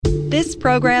This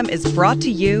program is brought to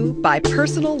you by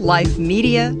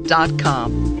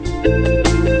PersonalLifeMedia.com.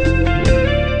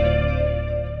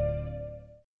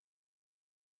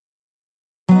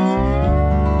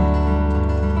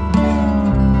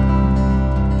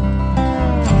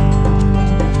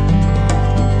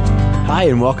 Hi,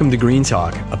 and welcome to Green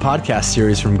Talk, a podcast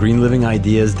series from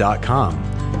greenlivingideas.com.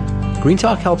 Green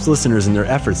Talk helps listeners in their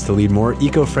efforts to lead more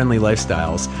eco-friendly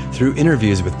lifestyles through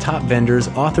interviews with top vendors,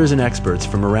 authors, and experts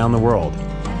from around the world.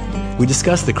 We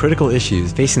discuss the critical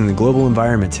issues facing the global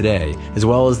environment today, as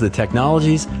well as the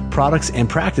technologies, products, and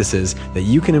practices that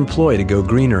you can employ to go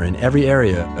greener in every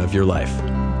area of your life.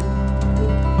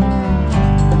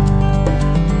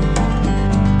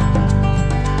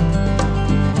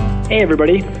 Hey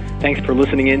everybody, thanks for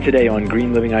listening in today on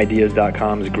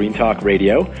greenlivingideas.com's Green Talk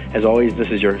Radio. As always, this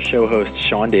is your show host,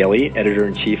 Sean Daly,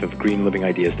 Editor-in-Chief of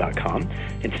greenlivingideas.com.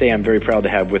 And today I'm very proud to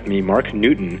have with me Mark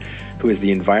Newton, who is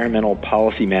the Environmental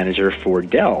Policy Manager for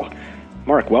Dell.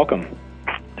 Mark, welcome.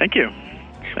 Thanks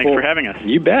for having us.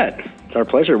 You bet. It's our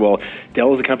pleasure. Well,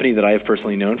 Dell is a company that I have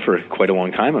personally known for quite a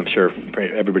long time. I'm sure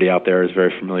everybody out there is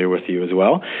very familiar with you as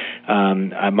well.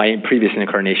 My previous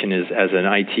incarnation is as an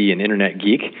IT and internet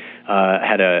geek.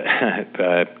 Had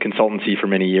a consultancy for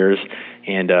many years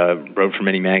and wrote for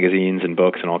many magazines and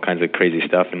books and all kinds of crazy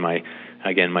stuff in my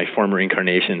former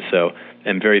incarnation. So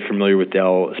I'm very familiar with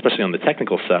Dell, especially on the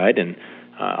technical side and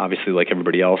obviously like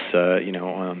everybody else,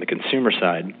 on the consumer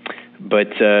side. But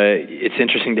it's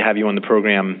interesting to have you on the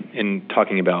program in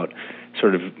talking about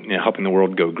sort of helping the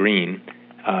world go green.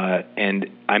 And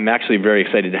I'm actually very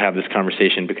excited to have this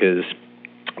conversation because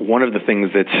one of the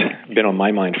things that's been on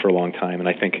my mind for a long time, and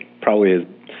I think probably has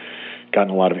gotten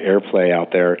a lot of airplay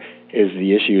out there, is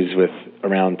the issues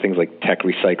around things like tech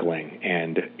recycling.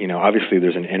 And, obviously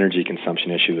there's an energy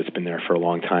consumption issue that's been there for a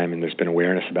long time and there's been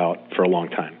awareness about for a long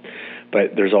time.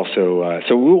 But there's also,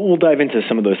 so we'll dive into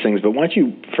some of those things. But why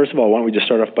don't we just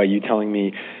start off by you telling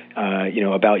me,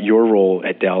 about your role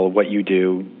at Dell, what you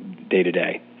do day to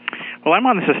day? Well, I'm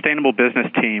on the sustainable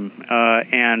business team,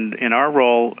 and in our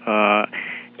role,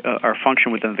 our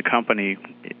function within the company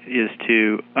is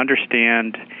to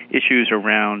understand issues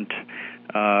around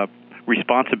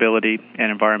responsibility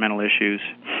and environmental issues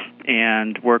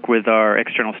and work with our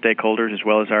external stakeholders as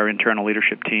well as our internal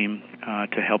leadership team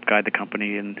to help guide the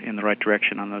company in the right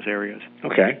direction on those areas.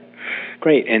 Okay,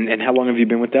 great. And how long have you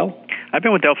been with Dell? I've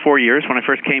been with Dell 4 years. When I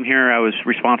first came here, I was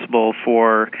responsible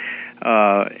for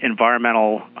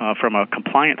environmental from a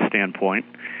compliance standpoint.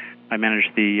 I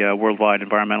managed the Worldwide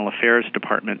Environmental Affairs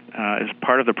Department as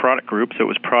part of the product group, so it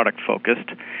was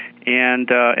product-focused, and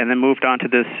then moved on to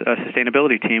this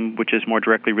sustainability team, which is more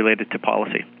directly related to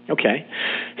policy. Okay.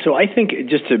 So I think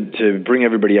just to bring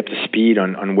everybody up to speed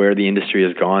on where the industry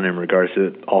has gone in regards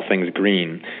to all things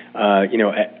green,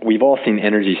 we've all seen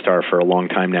Energy Star for a long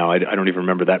time now. I don't even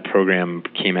remember that program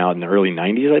came out in the early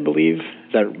 90s, I believe.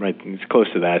 Is that right? It's close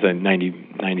to that, 90,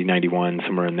 91,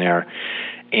 somewhere in there.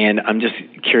 And I'm just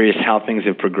curious how things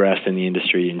have progressed in the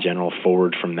industry in general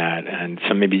forward from that. And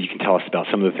so maybe you can tell us about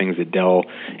some of the things that Dell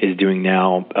is doing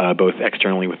now, both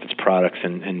externally with its products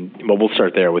and we'll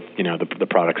start there with, the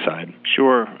product side.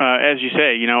 Sure. As you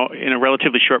say, in a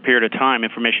relatively short period of time,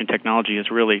 information technology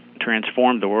has really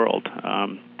transformed the world.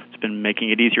 It's been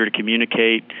making it easier to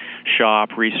communicate,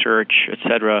 shop, research, et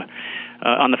cetera.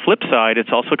 On the flip side,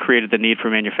 it's also created the need for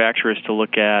manufacturers to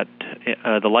look at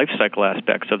the life cycle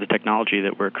aspects of the technology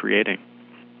that we're creating.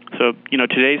 So,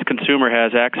 today's consumer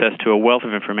has access to a wealth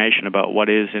of information about what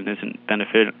is and isn't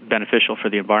beneficial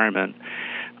for the environment.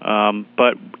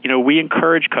 But we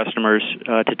encourage customers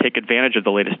to take advantage of the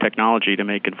latest technology to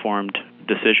make informed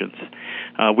decisions.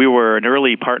 We were an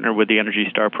early partner with the Energy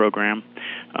Star program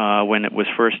when it was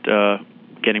first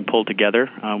getting pulled together,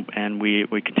 and we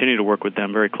continue to work with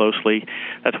them very closely.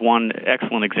 That's one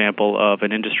excellent example of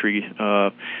an industry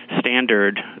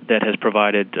standard that has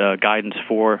provided guidance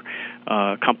for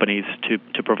companies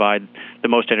to provide the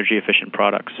most energy-efficient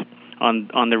products.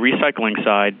 On the recycling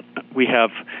side, we have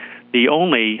the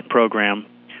only program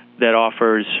that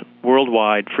offers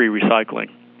worldwide free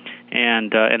recycling.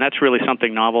 And that's really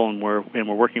something novel, and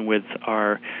we're working with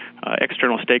our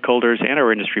external stakeholders and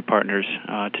our industry partners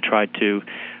to try to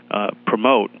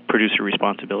promote producer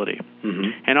responsibility.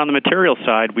 Mm-hmm. And on the material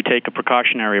side, we take a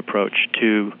precautionary approach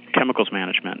to chemicals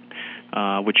management,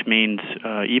 which means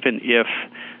even if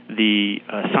the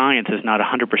science is not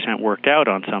 100% worked out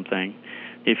on something,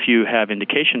 if you have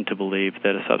indication to believe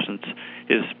that a substance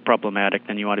is problematic,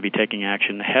 then you ought to be taking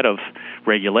action ahead of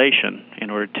regulation in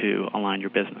order to align your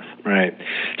business. Right.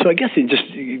 So I guess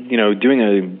just, doing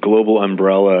a global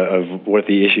umbrella of what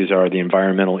the issues are, the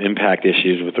environmental impact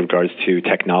issues with regards to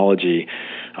technology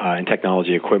and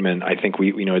technology equipment, I think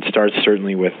it starts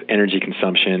certainly with energy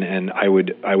consumption, and I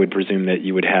would presume that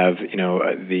you would have,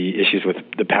 the issues with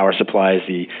the power supplies,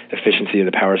 the efficiency of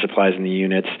the power supplies in the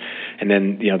units, and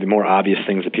then, the more obvious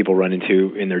things that people run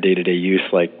into in their day-to-day use,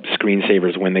 like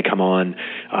screensavers when they come on,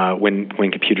 when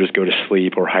computers go to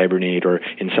sleep or hibernate or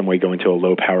in some way go into a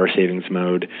low power savings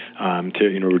mode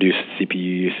to reduce CPU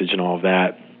usage and all of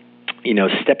that.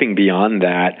 Stepping beyond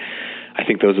that, I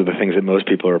think those are the things that most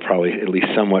people are probably at least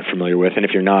somewhat familiar with. And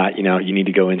if you're not, you need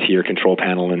to go into your control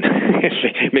panel and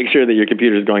make sure that your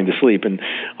computer is going to sleep and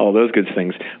all those good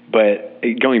things. But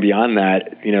going beyond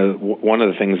that, one of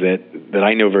the things that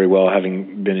I know very well,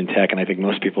 having been in tech, and I think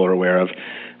most people are aware of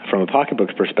from a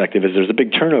pocketbook's perspective, is there's a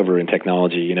big turnover in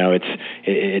technology.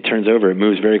 It turns over. It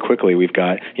moves very quickly. We've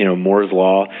got, Moore's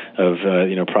law of,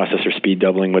 processor speed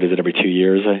doubling. What is it, every 2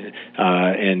 years?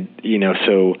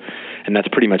 And that's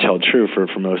pretty much held true for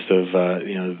most of,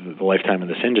 the lifetime of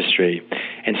this industry.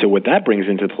 And so what that brings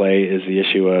into play is the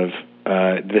issue of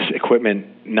this equipment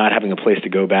not having a place to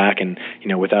go back, and,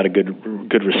 without a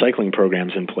good recycling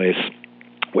programs in place,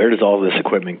 where does all this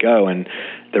equipment go? And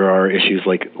there are issues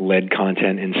like lead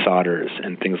content in solders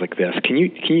and things like this. Can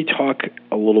you talk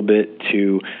a little bit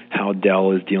to how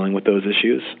Dell is dealing with those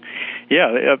issues?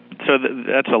 Yeah, so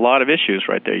that's a lot of issues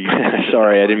right there.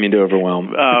 Sorry, I didn't mean to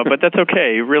overwhelm. But that's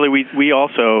okay. Really, we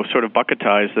also sort of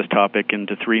bucketize this topic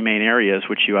into three main areas,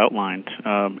 which you outlined: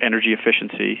 energy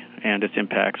efficiency and its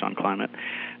impacts on climate,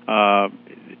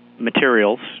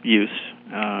 materials use,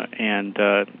 and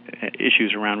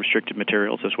issues around restricted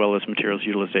materials, as well as materials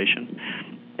utilization,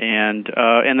 and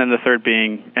then the third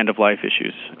being end-of-life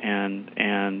issues and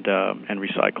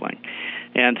recycling.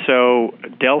 And so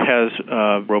Dell has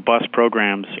robust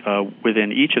programs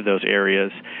within each of those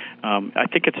areas. I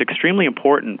think it's extremely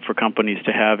important for companies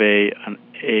to have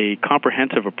a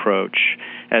comprehensive approach,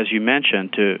 as you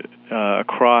mentioned, to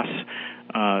across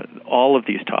all of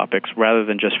these topics, rather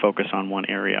than just focus on one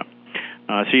area.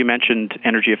 So you mentioned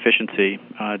energy efficiency.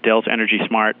 Dell's Energy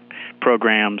Smart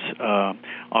programs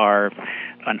are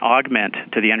an augment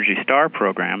to the Energy Star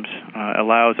programs,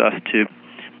 allows us to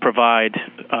provide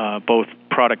both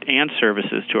product and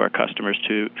services to our customers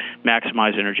to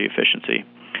maximize energy efficiency.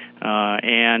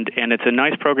 And it's a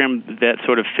nice program that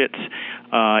sort of fits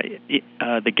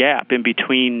the gap in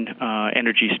between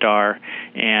Energy Star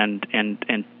and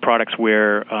products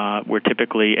where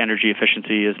typically energy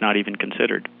efficiency is not even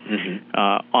considered. Mm-hmm.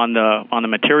 On the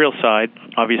material side,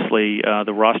 obviously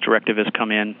the Ross Directive has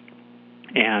come in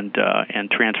and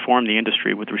transform the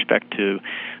industry with respect to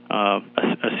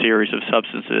a series of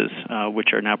substances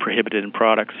which are now prohibited in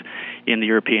products in the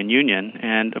European Union.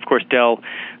 And of course, Dell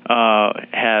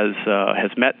has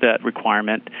met that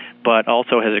requirement, but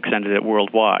also has extended it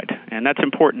worldwide, and that's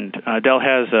important. Dell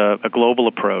has a global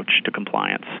approach to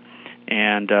compliance,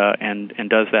 and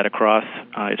does that across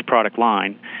its product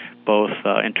line, both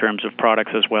in terms of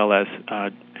products as well as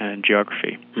and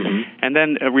geography. Mm-hmm. And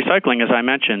then recycling, as I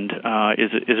mentioned,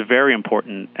 is a very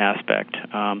important aspect,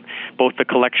 both the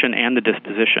collection and the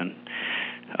disposition.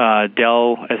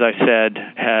 Dell, as I said,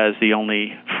 has the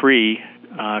only free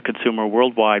consumer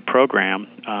worldwide program.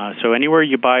 So anywhere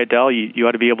you buy a Dell, you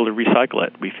ought to be able to recycle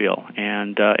it, we feel,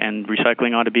 and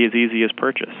recycling ought to be as easy as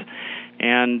purchase.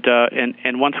 And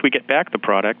once we get back the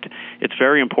product, it's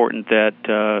very important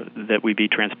that we be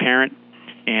transparent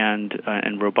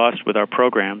and robust with our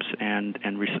programs and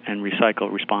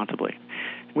recycle responsibly.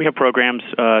 We have programs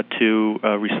to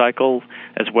recycle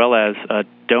as well as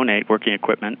donate working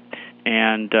equipment,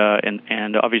 and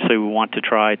obviously we want to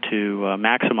try to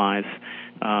maximize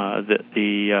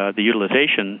the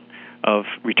utilization of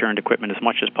returned equipment as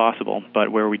much as possible.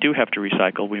 But where we do have to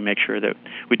recycle, we make sure that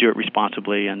we do it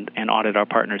responsibly and audit our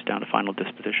partners down to final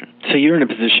disposition. So you're in a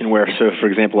position where, for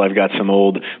example, I've got some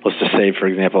old, let's just say, for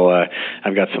example,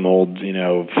 I've got some old,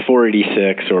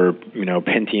 486 or,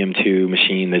 Pentium 2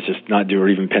 machine that's just not doing, or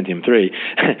even Pentium 3,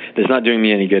 that's not doing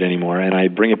me any good anymore, and I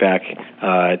bring it back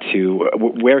to,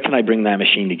 where can I bring that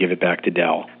machine to give it back to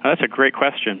Dell? That's a great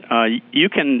question. You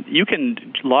can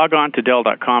log on to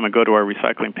Dell.com and go to our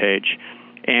recycling page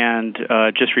and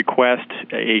just request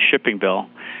a shipping bill.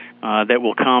 that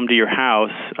will come to your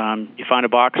house. You find a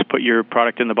box, put your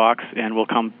product in the box, and we'll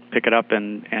come pick it up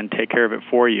and take care of it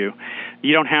for you.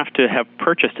 You don't have to have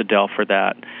purchased a Dell for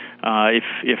that.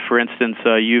 If for instance,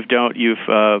 you've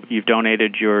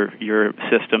donated your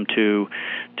system to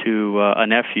a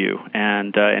nephew,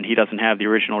 and he doesn't have the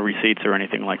original receipts or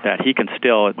anything like that, he can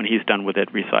still, when he's done with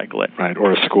it, recycle it. Right,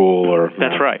 or a school, or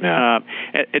that's right. Yeah.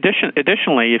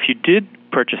 Additionally, if you did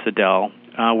purchase a Dell,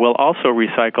 we'll also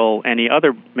recycle any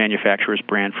other manufacturer's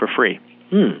brand for free.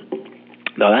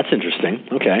 No, that's interesting.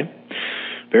 Okay.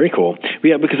 Very cool.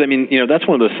 Yeah, because I mean, that's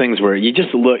one of those things where you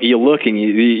just look, and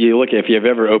you look. If you've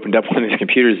ever opened up one of these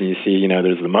computers and you see,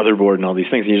 there's the motherboard and all these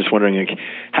things, and you're just wondering, like,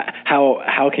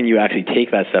 how can you actually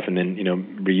take that stuff and then,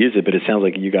 reuse it? But it sounds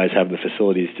like you guys have the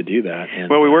facilities to do that. And,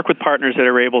 well, we work with partners that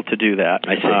are able to do that.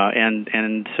 I see.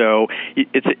 And so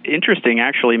it's interesting,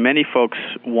 actually. Many folks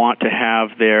want to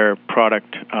have their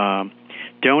product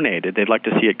donated. They'd like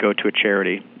to see it go to a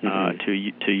charity,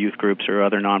 to youth groups or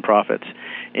other nonprofits,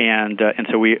 and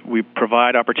so we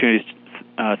provide opportunities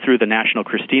through the National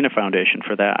Christina Foundation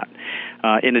for that.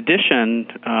 In addition,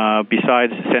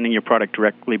 besides sending your product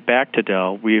directly back to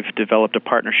Dell, we've developed a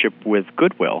partnership with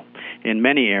Goodwill in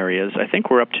many areas. I think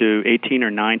we're up to 18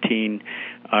 or 19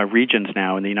 regions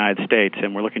now in the United States,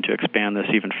 and we're looking to expand this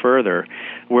even further,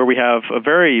 where we have a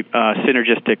very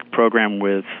synergistic program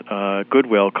with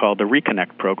Goodwill called the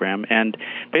Reconnect program. And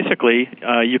basically,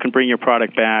 you can bring your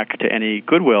product back to any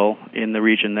Goodwill in the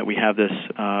region that we have this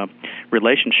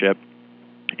relationship,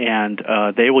 and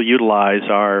they will utilize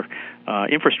our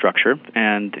infrastructure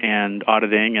and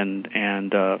auditing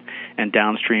and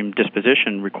downstream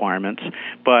disposition requirements,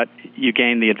 but you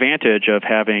gain the advantage of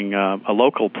having a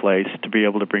local place to be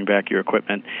able to bring back your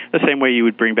equipment the same way you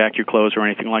would bring back your clothes or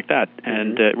anything like that.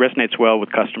 And it resonates well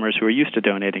with customers who are used to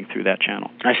donating through that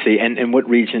channel. I see. And what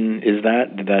region is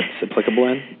that's applicable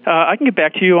in? I can get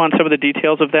back to you on some of the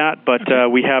details of that,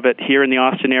 but we have it here in the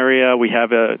Austin area. We have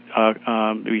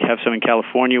some in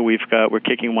California. We're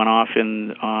kicking one off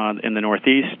in the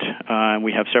Northeast, and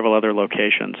we have several other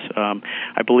locations.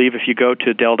 I believe if you go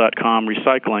to Dell.com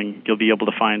recycling, you'll be able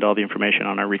to find all the information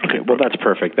on our Reconnect. Okay, well, that's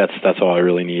perfect. That's all I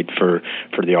really need for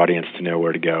the audience to know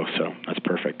where to go. So that's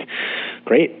perfect.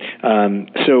 Great.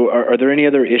 So are there any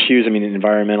other issues? I mean,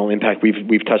 environmental impact.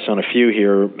 We've touched on a few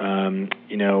here.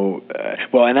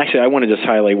 Well, and actually, I want to just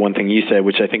highlight one thing you said,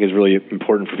 which I think is really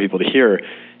important for people to hear,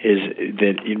 is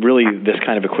that this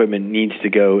kind of equipment needs to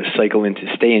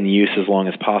stay in use as long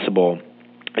as possible,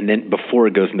 and then before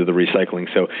it goes into the recycling.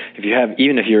 So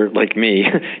even if you're like me,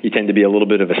 you tend to be a little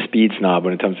bit of a speed snob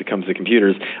when it comes to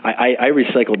computers. I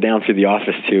recycle down through the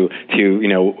office to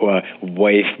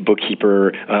wife,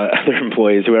 bookkeeper, other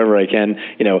employees, whoever I can,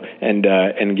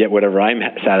 and get whatever I'm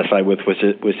satisfied with, which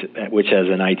as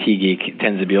an IT geek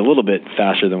tends to be a little bit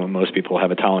faster than what most people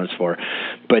have a tolerance for.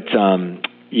 But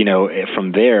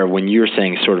from there, when you're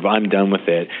saying sort of I'm done with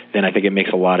it, then I think it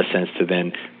makes a lot of sense to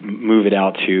then move it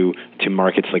out to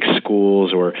markets like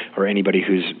schools or anybody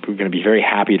who's going to be very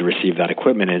happy to receive that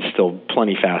equipment, and it's still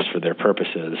plenty fast for their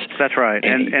purposes. That's right,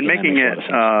 and making it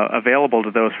available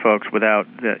to those folks without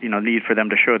the need for them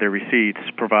to show their receipts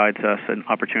provides us an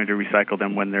opportunity to recycle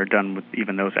them when they're done with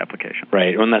even those applications.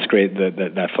 Right, and that's great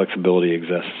that flexibility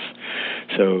exists.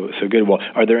 So good. Well,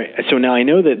 so now I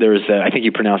know that there's I think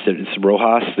you pronounced it's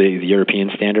RoHS, the European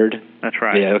standard. That's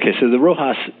right. Yeah. Okay. So the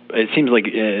RoHS, it seems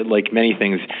like many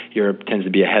things, Europe tends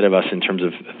to be ahead of us in terms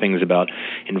of things about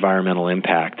environmental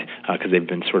impact because they've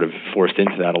been sort of forced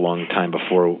into that a long time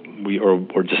before we,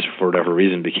 or just for whatever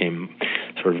reason, became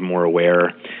sort of more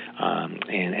aware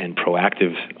and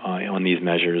proactive on these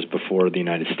measures before the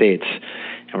United States.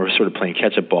 And we're sort of playing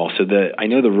catch-up ball. So I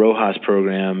know the RoHS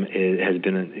program has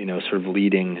been, sort of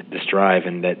leading this drive,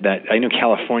 and that I know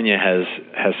California has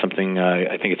something.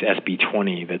 I think it's SB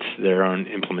 20. That's their own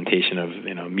implementation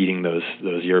of meeting those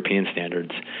European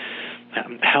standards.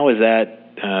 How is that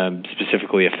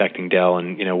specifically affecting Dell,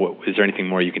 and is there anything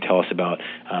more you can tell us about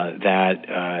that?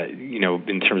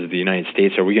 In terms of the United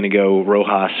States, are we going to go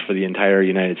RoHS for the entire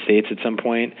United States at some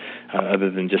point, other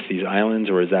than just these islands,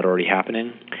 or is that already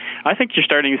happening? I think you're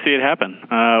starting to see it happen.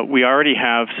 We already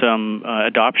have some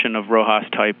adoption of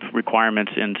RoHS type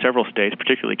requirements in several states,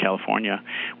 particularly California,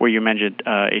 where you mentioned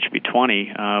HB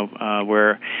 20,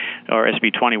 or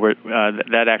SB 20, where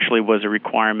that actually was a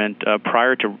requirement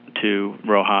prior to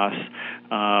RoHS.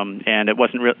 And it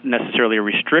wasn't necessarily a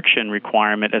restriction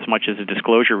requirement as much as a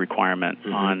disclosure requirement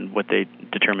on what they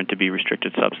determined to be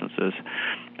restricted substances.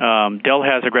 Dell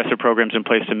has aggressive programs in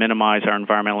place to minimize our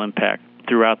environmental impact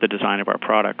throughout the design of our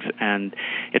products. And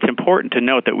it's important to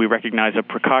note that we recognize a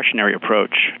precautionary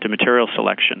approach to material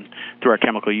selection through our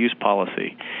chemical use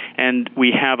policy. And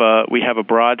we have a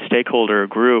broad stakeholder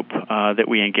group that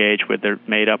we engage with. They're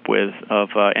made up of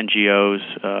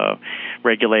NGOs,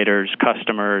 regulators,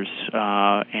 customers,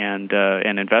 and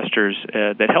investors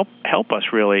that help us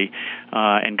really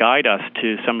and guide us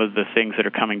to some of the things that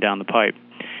are coming down the pipe.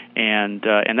 And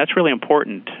that's really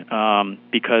important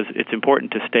because it's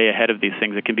important to stay ahead of these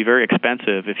things. It can be very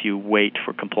expensive if you wait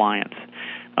for compliance.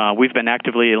 We've been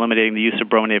actively eliminating the use of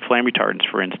brominated flame retardants,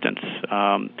 for instance,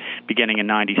 beginning in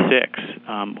 '96,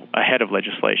 ahead of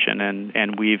legislation,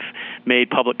 and we've made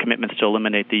public commitments to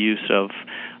eliminate the use of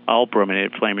all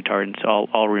brominated flame retardants,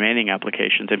 all remaining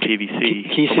applications, and PVC.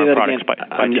 Can you say that again?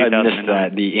 I missed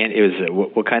that. It was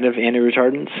what kind of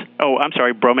anti-retardants? Oh, I'm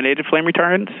sorry, brominated flame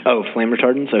retardants. Oh, flame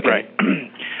retardants. Okay. Right.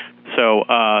 So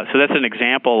that's an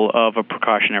example of a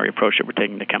precautionary approach that we're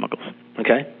taking to chemicals.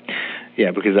 Okay.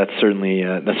 Yeah, because that's certainly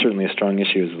a strong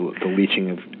issue, is the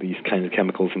leaching of these kinds of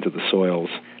chemicals into the soils.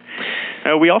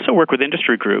 We also work with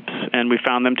industry groups, and we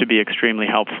found them to be extremely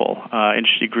helpful.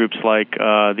 Industry groups like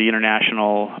the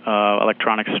International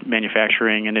Electronics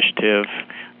Manufacturing Initiative,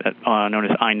 known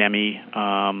as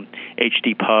INEMI,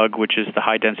 HDPUG, which is the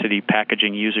High Density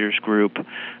Packaging Users Group.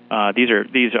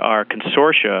 These are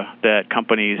consortia that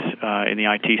companies in the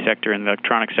IT sector and the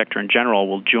electronics sector in general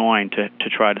will join to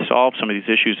try to solve some of these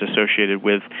issues associated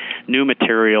with new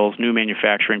materials, new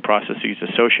manufacturing processes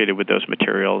associated with those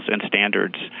materials, and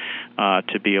standards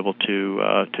to be able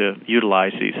to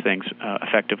utilize these things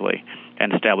effectively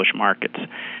and establish markets.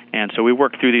 And so we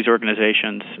work through these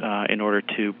organizations in order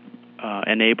to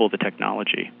enable the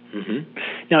technology. Mm-hmm.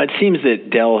 Now, it seems that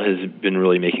Dell has been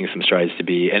really making some strides to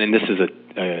be, and this is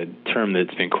a term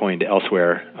that's been coined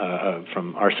elsewhere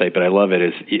from our site, but I love it,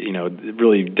 is,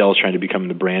 really Dell's trying to become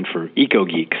the brand for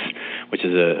eco-geeks, which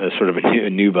is a sort of a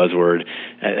new buzzword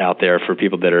out there for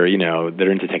people that are, that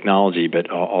are into technology, but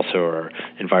also are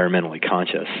environmentally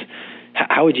conscious.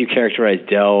 How would you characterize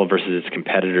Dell versus its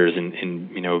competitors, and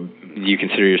do you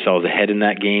consider yourselves ahead in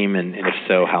that game, and if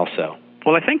so, how so?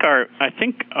 Well, I think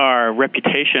our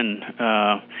reputation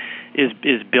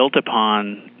is built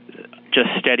upon just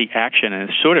steady action, and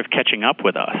it's sort of catching up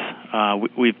with us.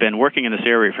 We've been working in this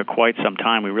area for quite some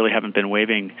time. We really haven't been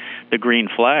waving the green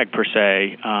flag per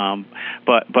se,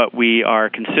 but we are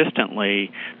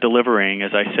consistently delivering,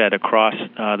 as I said, across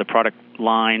the product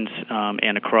lines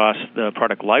and across the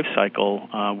product life cycle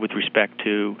with respect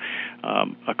to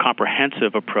a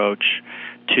comprehensive approach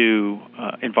to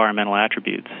environmental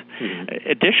attributes. Mm-hmm.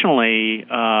 Additionally,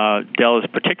 Dell is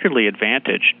particularly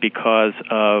advantaged because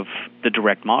of the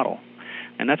direct model.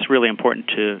 And that's really important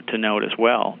to note as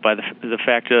well, by the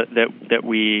fact that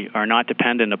we are not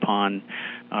dependent upon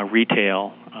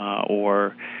retail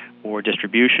or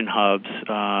distribution hubs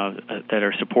that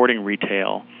are supporting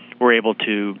retail. We're able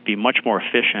to be much more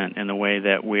efficient in the way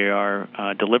that we are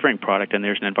delivering product, and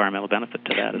there's an environmental benefit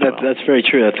to that as well. That's very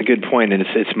true. That's a good point, and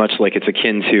it's much like it's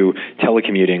akin to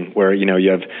telecommuting, where you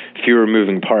have fewer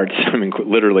moving parts. I mean,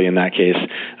 literally in that case,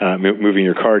 moving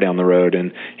your car down the road,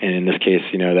 and in this case,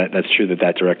 that's true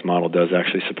that direct model does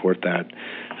actually support that.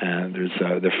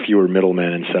 There are fewer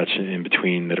middlemen and such in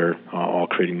between that are all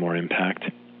creating more impact.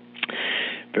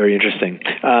 Very interesting.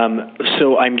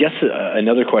 So I guess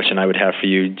another question I would have for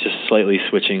you, just slightly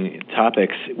switching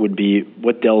topics, would be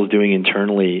what Dell is doing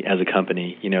internally as a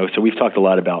company. So we've talked a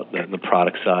lot about the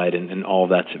product side, and all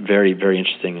of that's very, very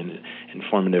interesting and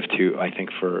informative too, I think,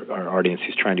 for our audience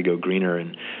who's trying to go greener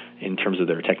in terms of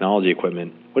their technology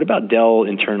equipment. What about Dell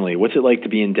internally? What's it like to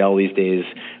be in Dell these days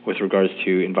with regards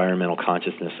to environmental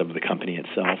consciousness of the company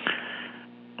itself?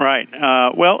 Right.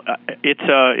 Well,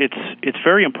 it's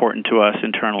very important to us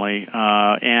internally,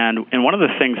 and one of the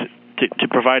things to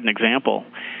provide an example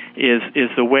is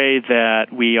the way that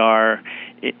we are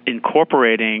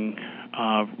incorporating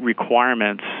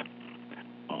requirements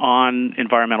on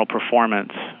environmental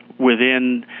performance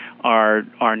within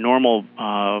our normal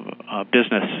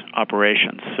business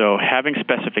operations. So having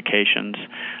specifications,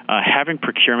 having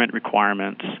procurement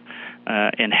requirements,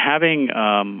 and having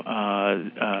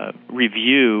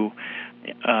review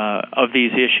of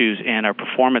these issues and our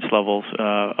performance levels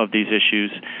of these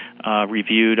issues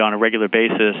reviewed on a regular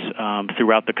basis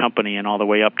throughout the company and all the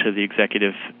way up to the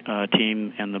executive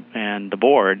team and the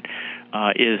board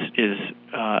is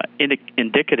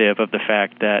indicative of the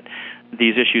fact that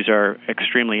these issues are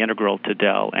extremely integral to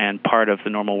Dell and part of the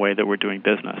normal way that we're doing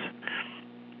business.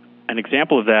 An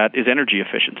example of that is energy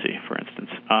efficiency, for instance.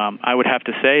 I would have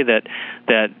to say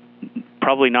that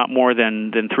probably not more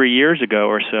than 3 years ago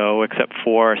or so, except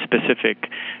for specific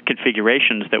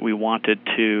configurations that we wanted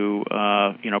to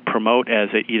promote as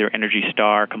either Energy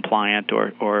Star compliant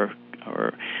or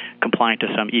compliant to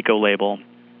some eco label.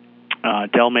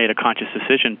 Dell made a conscious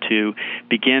decision to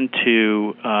begin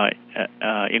to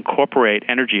incorporate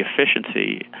energy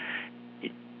efficiency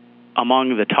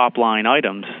among the top line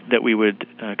items that we would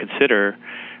consider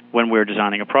when we're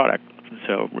designing a product.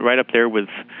 So right up there with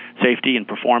safety and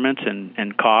performance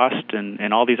and cost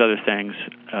and all these other things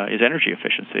is energy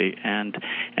efficiency, and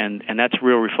that's a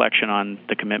real reflection on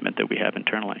the commitment that we have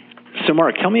internally. So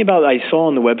Mark, tell me about, I saw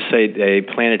on the website a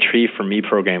Plant a Tree for Me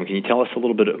program. Can you tell us a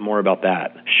little bit more about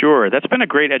that? Sure. That's been a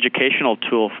great educational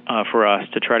tool for us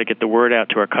to try to get the word out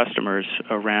to our customers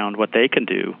around what they can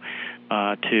do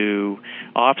to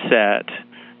offset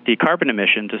the carbon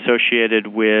emissions associated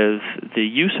with the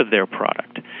use of their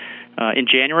product. In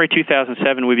January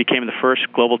 2007, we became the first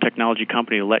global technology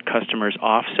company to let customers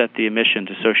offset the emissions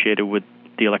associated with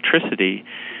the electricity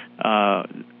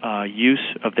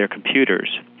use of their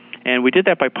computers. And we did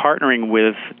that by partnering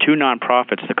with two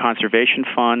nonprofits, the Conservation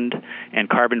Fund and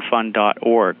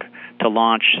CarbonFund.org, to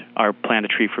launch our Plant a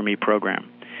Tree for Me program.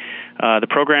 The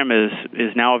program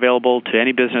is now available to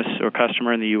any business or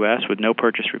customer in the U.S. with no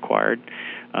purchase required.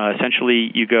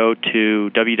 Essentially, you go to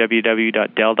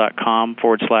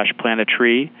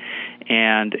www.dell.com/plantatree,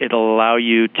 and it'll allow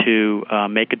you to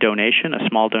make a donation, a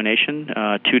small donation,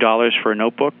 $2 for a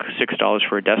notebook, $6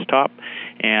 for a desktop,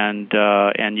 and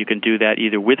you can do that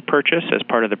either with purchase as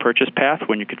part of the purchase path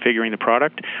when you're configuring the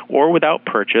product, or without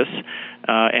purchase.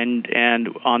 And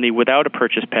on the without a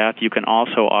purchase path, you can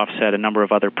also offset a number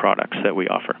of other products that we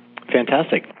offer.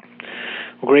 Fantastic.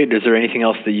 Well, great. Is there anything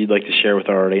else that you'd like to share with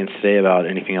our audience today about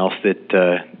anything else that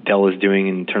Dell is doing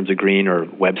in terms of green or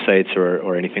websites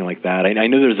or anything like that? I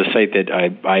know there's a site that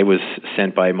I was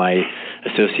sent by my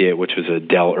associate, which was a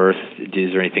Dell Earth.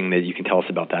 Is there anything that you can tell us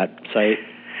about that site?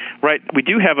 Right. We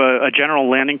do have a general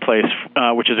landing place,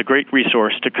 which is a great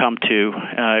resource to come to,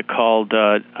 called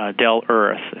Dell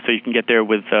Earth. So you can get there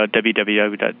with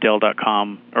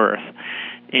www.dell.com/earth.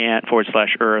 And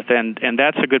 /earth, and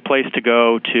that's a good place to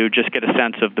go to just get a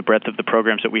sense of the breadth of the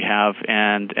programs that we have,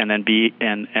 and then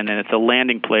it's a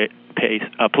landing place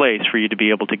for you to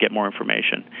be able to get more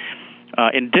information.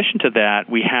 In addition to that,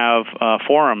 we have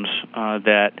forums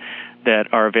that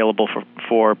are available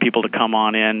for people to come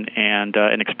on in and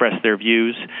express their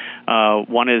views.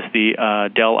 One is the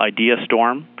Dell Idea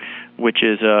Storm, which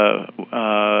is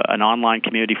an online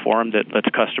community forum that lets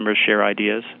customers share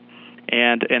ideas.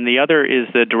 And the other is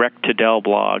the Direct to Dell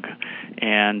blog,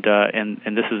 and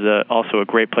this is also a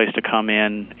great place to come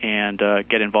in and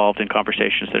get involved in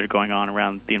conversations that are going on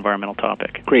around the environmental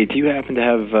topic. Great. Do you happen to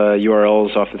have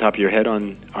URLs off the top of your head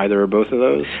on either or both of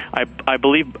those? I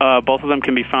believe both of them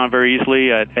can be found very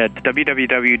easily at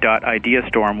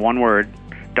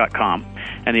www.ideastorm.com,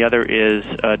 and the other is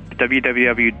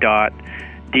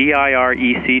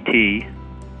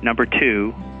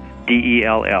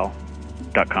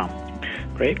www.direct2dell.com.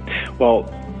 Great. Well,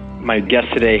 my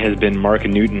guest today has been Mark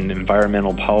Newton,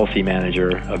 Environmental Policy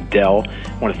Manager of Dell.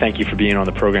 I want to thank you for being on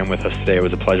the program with us today. It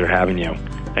was a pleasure having you.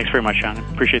 Thanks very much, Sean.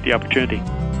 Appreciate the opportunity.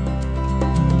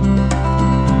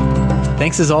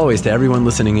 Thanks as always to everyone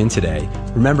listening in today.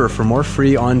 Remember, for more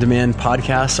free on-demand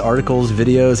podcasts, articles,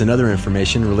 videos, and other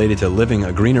information related to living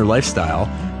a greener lifestyle,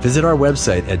 visit our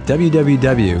website at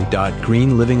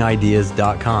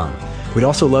www.greenlivingideas.com. We'd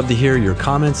also love to hear your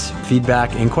comments,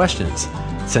 feedback, and questions.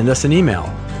 Send us an email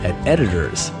at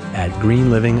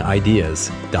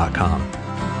editors@greenlivingideas.com.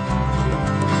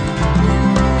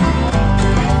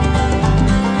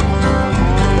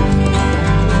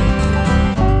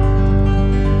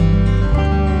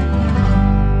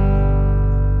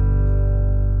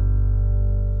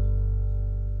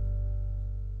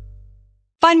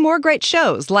 Find more great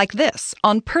shows like this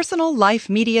on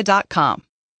personallifemedia.com.